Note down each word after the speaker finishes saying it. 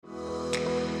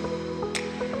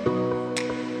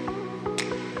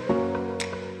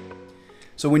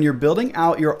So when you're building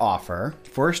out your offer,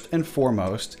 first and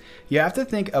foremost, you have to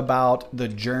think about the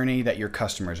journey that your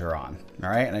customers are on, all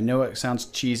right? And I know it sounds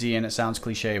cheesy and it sounds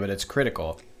cliche, but it's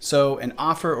critical. So an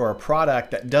offer or a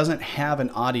product that doesn't have an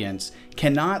audience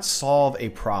cannot solve a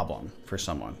problem for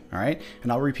someone, all right?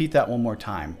 And I'll repeat that one more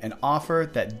time. An offer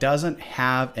that doesn't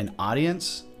have an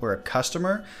audience or a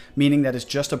customer, meaning that it's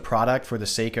just a product for the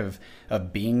sake of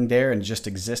being there and just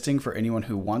existing for anyone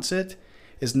who wants it,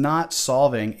 is not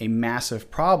solving a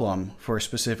massive problem for a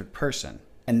specific person.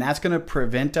 And that's going to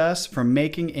prevent us from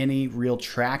making any real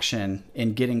traction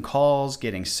in getting calls,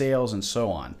 getting sales, and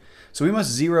so on. So we must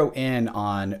zero in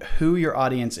on who your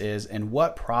audience is and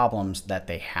what problems that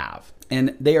they have.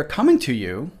 And they are coming to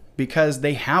you because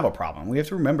they have a problem. We have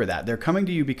to remember that. They're coming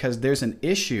to you because there's an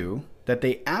issue that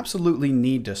they absolutely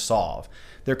need to solve.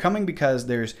 They're coming because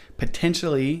there's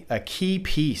potentially a key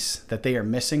piece that they are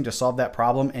missing to solve that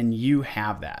problem, and you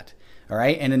have that, all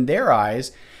right? And in their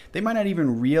eyes, they might not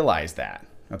even realize that,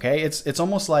 okay? It's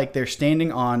almost like they're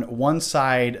standing on one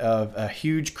side of a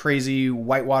huge, crazy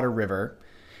whitewater river,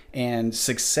 and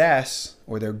success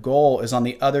or their goal is on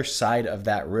the other side of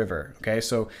that river, okay?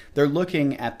 So they're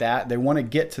looking at that, they want to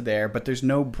get to there, but there's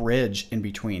no bridge in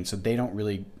between, so they don't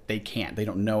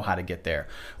know how to get there.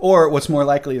 Or what's more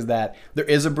likely is that there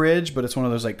is a bridge, but it's one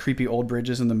of those like creepy old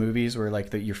bridges in the movies where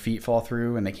like your feet fall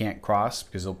through and they can't cross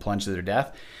because they'll plunge to their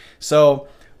death. So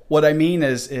what I mean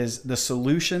is the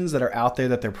solutions that are out there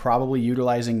that they're probably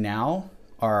utilizing now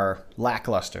are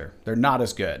lackluster. They're not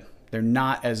as good. They're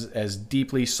not as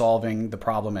deeply solving the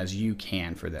problem as you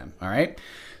can for them, all right?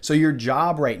 So your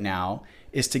job right now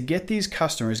is to get these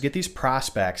customers, get these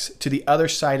prospects to the other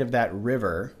side of that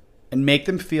river and make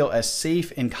them feel as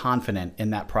safe and confident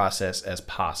in that process as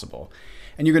possible.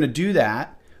 And you're going to do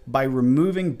that by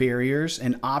removing barriers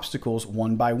and obstacles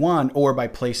one by one, or by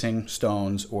placing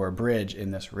stones or a bridge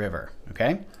in this river,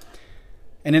 okay?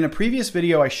 And in a previous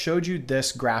video, I showed you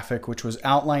this graphic, which was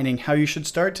outlining how you should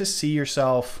start to see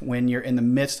yourself when you're in the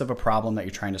midst of a problem that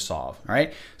you're trying to solve, all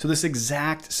right? So this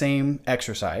exact same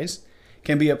exercise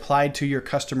can be applied to your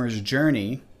customer's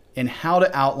journey in how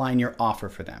to outline your offer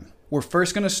for them. We're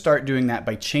first going to start doing that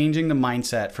by changing the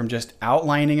mindset from just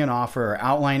outlining an offer or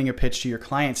outlining a pitch to your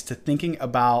clients to thinking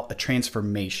about a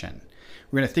transformation.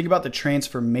 We're going to think about the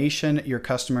transformation your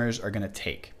customers are going to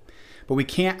take. But we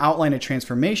can't outline a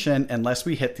transformation unless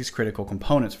we hit these critical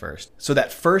components first. So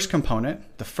that first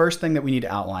component, the first thing that we need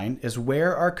to outline is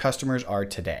where our customers are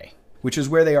today, which is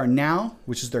where they are now,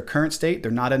 which is their current state.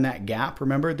 They're not in that gap.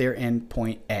 Remember, they're in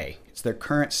point A. It's their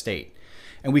current state.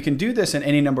 And we can do this in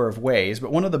any number of ways,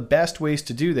 but one of the best ways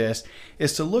to do this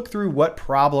is to look through what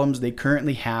problems they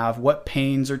currently have, what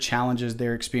pains or challenges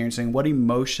they're experiencing, what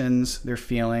emotions they're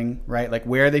feeling, right? Like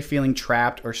where are they feeling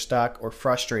trapped or stuck or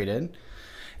frustrated?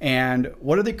 And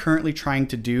what are they currently trying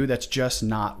to do that's just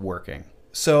not working?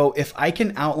 So if I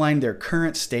can outline their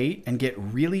current state and get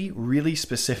really, really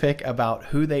specific about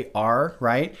who they are,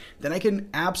 right, then I can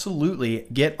absolutely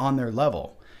get on their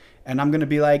level. And I'm going to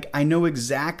be like, I know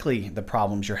exactly the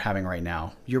problems you're having right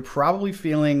now. You're probably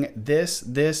feeling this,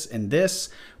 and this,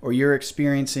 or you're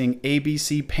experiencing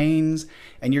ABC pains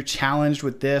and you're challenged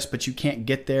with this, but you can't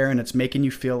get there and it's making you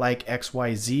feel like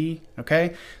XYZ,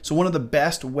 okay? So one of the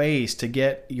best ways to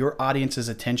get your audience's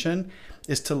attention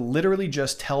is to literally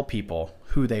just tell people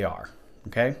who they are,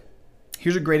 okay?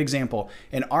 Here's a great example.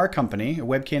 In our company, a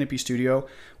Web Canopy Studio,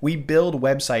 we build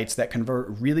websites that convert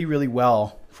really, really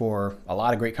well for a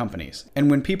lot of great companies. And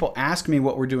when people ask me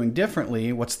what we're doing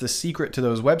differently, what's the secret to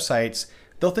those websites,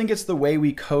 they'll think it's the way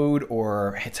we code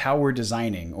or it's how we're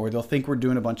designing, or they'll think we're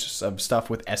doing a bunch of stuff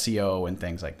with SEO and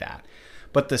things like that.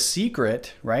 But the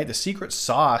secret, right, the secret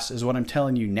sauce is what I'm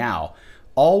telling you now.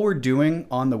 All we're doing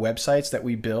on the websites that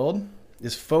we build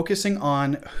is focusing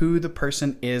on who the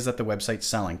person is that the website's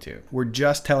selling to. We're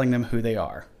just telling them who they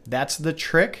are. That's the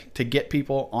trick to get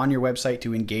people on your website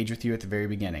to engage with you at the very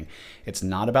beginning. It's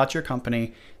not about your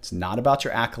company. It's not about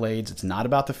your accolades. It's not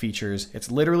about the features. It's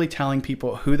literally telling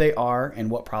people who they are and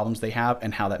what problems they have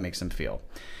and how that makes them feel.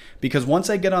 Because once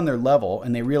I get on their level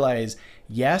and they realize,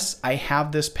 yes, I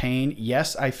have this pain.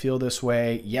 Yes, I feel this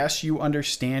way. Yes, you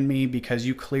understand me because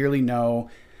you clearly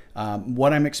know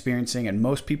what I'm experiencing, and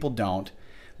most people don't,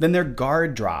 then their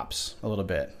guard drops a little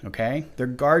bit, okay? Their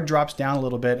guard drops down a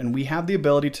little bit, and we have the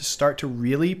ability to start to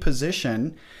really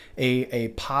position a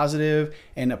positive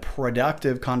and a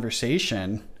productive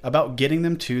conversation about getting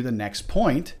them to the next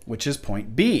point, which is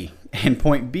point B. And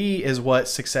point B is what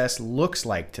success looks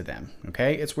like to them,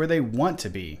 okay? It's where they want to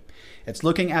be. It's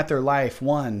looking at their life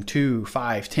 1, 2,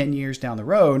 5, 10 years down the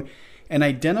road and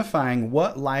identifying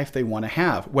what life they want to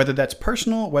have, whether that's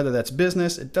personal, whether that's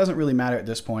business, it doesn't really matter at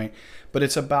this point, but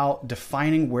it's about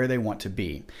defining where they want to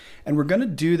be. And we're going to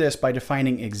do this by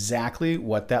defining exactly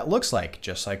what that looks like,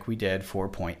 just like we did for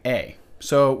point A.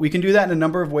 So we can do that in a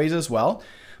number of ways as well.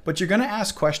 But you're going to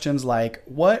ask questions like,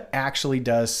 what actually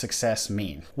does success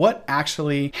mean? What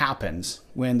actually happens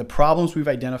when the problems we've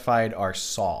identified are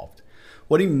solved?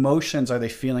 What emotions are they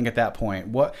feeling at that point?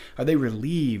 What are they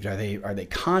relieved? Are they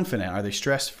confident? Are they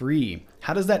stress-free?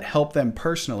 How does that help them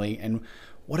personally? And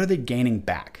what are they gaining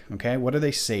back? Okay, what are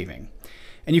they saving?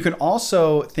 And you can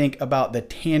also think about the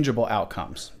tangible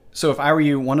outcomes. So if I were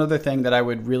you, one other thing that I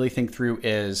would really think through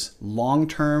is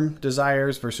long-term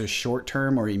desires versus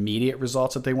short-term or immediate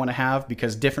results that they want to have,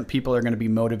 because different people are going to be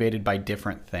motivated by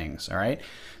different things, all right?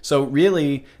 So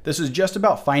really, this is just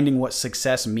about finding what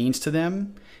success means to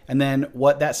them and then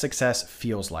what that success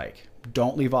feels like.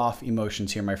 Don't leave off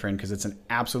emotions here, my friend, because it's an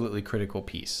absolutely critical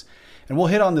piece. And we'll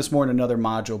hit on this more in another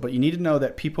module, but you need to know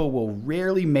that people will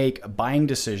rarely make buying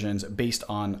decisions based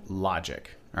on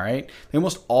logic. All right. They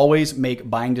almost always make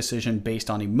buying decision based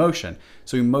on emotion.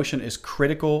 So emotion is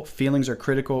critical. Feelings are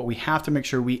critical. We have to make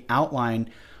sure we outline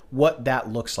what that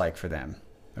looks like for them.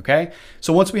 Okay.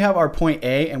 So once we have our point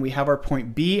A and we have our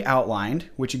point B outlined,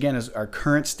 which again is our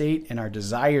current state and our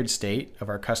desired state of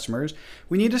our customers,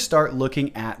 we need to start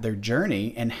looking at their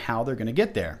journey and how they're going to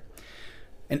get there.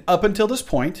 And up until this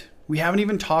point, we haven't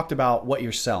even talked about what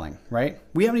you're selling, right?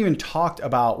 We haven't even talked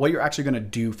about what you're actually going to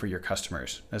do for your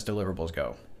customers as deliverables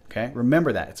go, okay?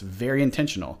 Remember that. It's very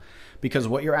intentional, because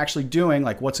what you're actually doing,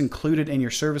 like what's included in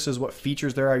your services, what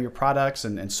features there are, your products,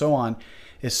 and so on,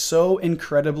 is so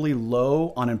incredibly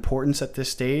low on importance at this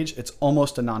stage, it's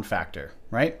almost a non-factor,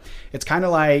 right? It's kind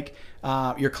of like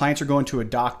your clients are going to a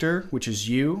doctor, which is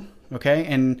you, okay?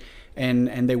 And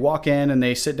they walk in and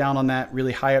they sit down on that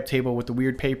really high up table with the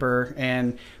weird paper,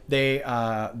 and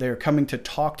they're coming to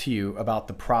talk to you about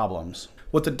the problems.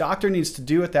 What the doctor needs to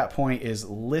do at that point is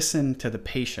listen to the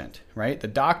patient, right? The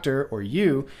doctor or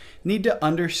you need to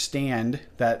understand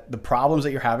that the problems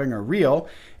that you're having are real,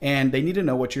 and they need to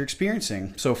know what you're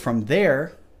experiencing. So from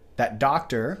there, that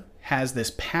doctor has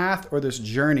this path or this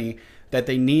journey that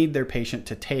they need their patient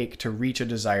to take to reach a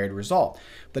desired result.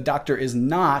 The doctor is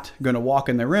not going to walk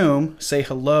in the room, say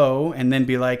hello, and then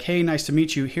be like, hey, nice to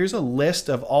meet you. Here's a list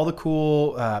of all the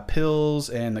cool pills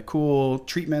and the cool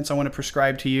treatments I want to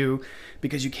prescribe to you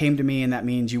because you came to me and that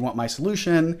means you want my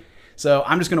solution. So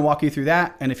I'm just going to walk you through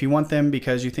that. And if you want them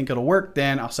because you think it'll work,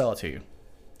 then I'll sell it to you.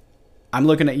 I'm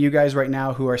looking at you guys right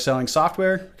now who are selling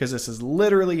software, because this is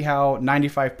literally how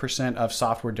 95% of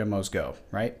software demos go,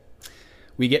 right?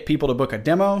 We get people to book a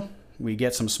demo, we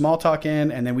get some small talk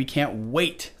in, and then we can't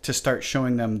wait to start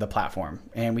showing them the platform.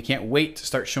 And we can't wait to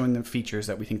start showing them features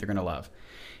that we think they're going to love.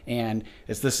 And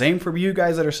it's the same for you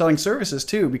guys that are selling services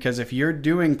too, because if you're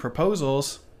doing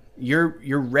proposals, you're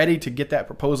ready to get that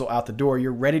proposal out the door.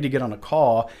 You're ready to get on a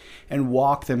call and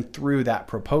walk them through that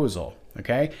proposal,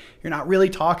 okay? You're not really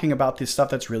talking about the stuff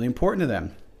that's really important to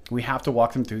them. We have to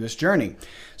walk them through this journey.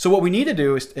 So what we need to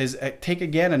do is take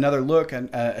again another look and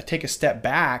take a step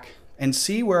back and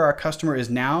see where our customer is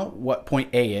now, what point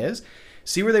A is,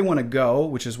 see where they want to go,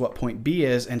 which is what point B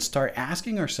is, and start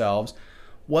asking ourselves,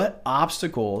 what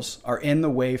obstacles are in the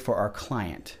way for our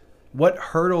client? What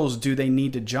hurdles do they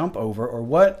need to jump over, or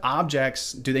what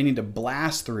objects do they need to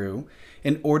blast through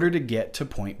in order to get to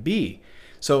point B?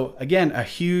 So again, a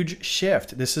huge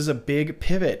shift. This is a big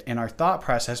pivot in our thought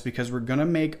process, because we're going to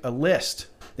make a list.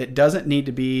 It doesn't need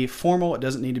to be formal. It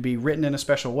doesn't need to be written in a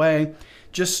special way.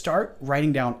 Just start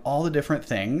writing down all the different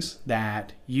things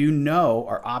that you know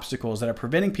are obstacles that are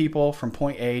preventing people from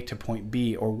point A to point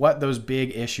B, or what those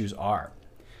big issues are.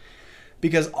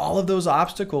 Because all of those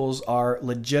obstacles are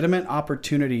legitimate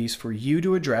opportunities for you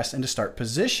to address and to start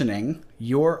positioning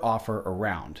your offer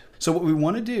around. So what we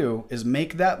want to do is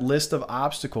make that list of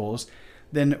obstacles,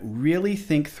 then really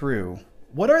think through,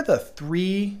 what are the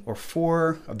 3 or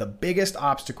 4 of the biggest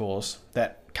obstacles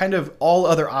that kind of all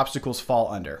other obstacles fall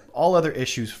under, all other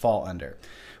issues fall under?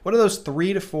 What are those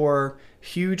 3 to 4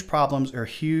 huge problems or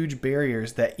huge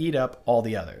barriers that eat up all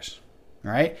the others,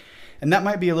 all right? And that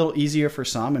might be a little easier for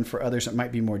some, and for others it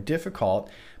might be more difficult.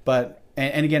 But,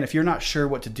 and again, if you're not sure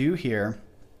what to do here,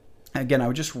 again, I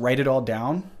would just write it all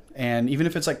down. And even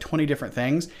if it's like 20 different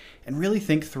things, and really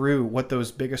think through what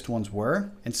those biggest ones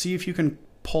were, and see if you can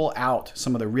pull out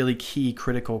some of the really key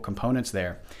critical components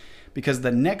there. Because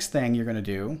the next thing you're going to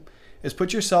do is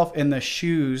put yourself in the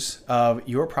shoes of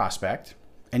your prospect,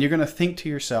 and you're going to think to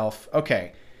yourself,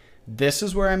 okay, this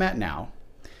is where I'm at now.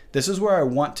 This is where I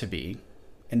want to be.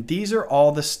 And these are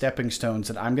all the stepping stones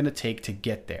that I'm going to take to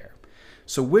get there.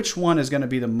 So which one is going to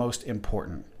be the most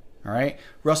important? All right.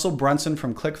 Russell Brunson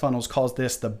from ClickFunnels calls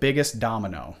this the biggest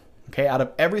domino. Okay, out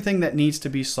of everything that needs to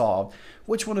be solved,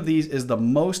 which one of these is the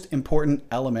most important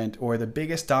element or the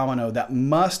biggest domino that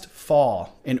must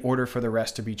fall in order for the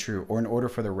rest to be true or in order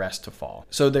for the rest to fall?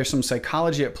 So there's some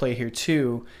psychology at play here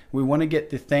too. We want to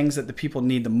get the things that the people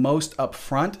need the most up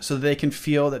front so that they can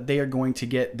feel that they are going to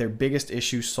get their biggest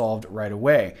issue solved right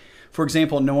away. For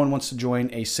example, no one wants to join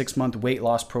a 6-month weight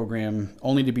loss program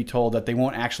only to be told that they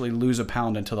won't actually lose a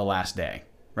pound until the last day,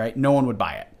 right? No one would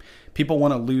buy it. People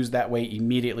want to lose that weight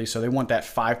immediately, so they want that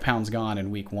 5 pounds gone in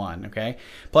week 1, okay?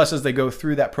 Plus, as they go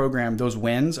through that program, those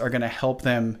wins are going to help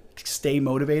them stay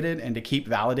motivated and to keep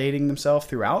validating themselves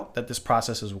throughout that this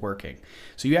process is working.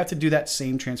 So you have to do that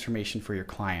same transformation for your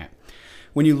client.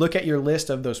 When you look at your list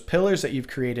of those pillars that you've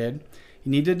created,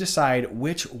 you need to decide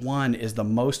which one is the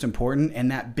most important and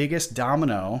that biggest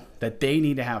domino that they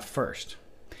need to have first.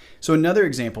 So another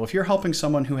example, if you're helping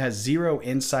someone who has zero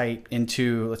insight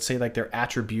into, let's say, like their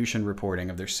attribution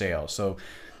reporting of their sales. So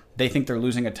they think they're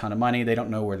losing a ton of money. They don't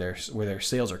know where their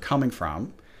sales are coming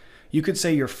from. You could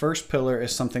say your first pillar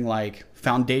is something like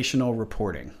foundational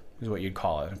reporting is what you'd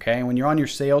call it. Okay. And when you're on your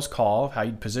sales call, how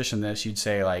you'd position this, you'd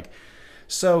say like,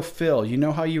 so Phil, you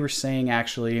know how you were saying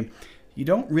actually, you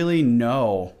don't really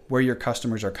know where your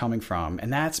customers are coming from.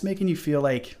 And that's making you feel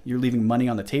like you're leaving money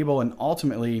on the table and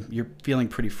ultimately you're feeling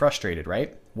pretty frustrated,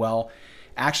 right? Well,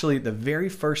 actually the very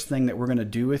first thing that we're going to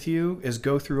do with you is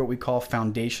go through what we call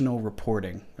foundational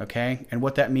reporting, okay? And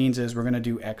what that means is we're going to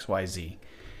do X, Y, Z.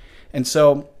 And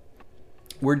so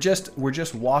we're just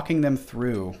walking them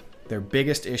through their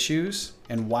biggest issues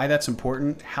and why that's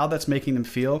important, how that's making them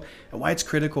feel, and why it's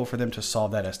critical for them to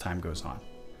solve that as time goes on.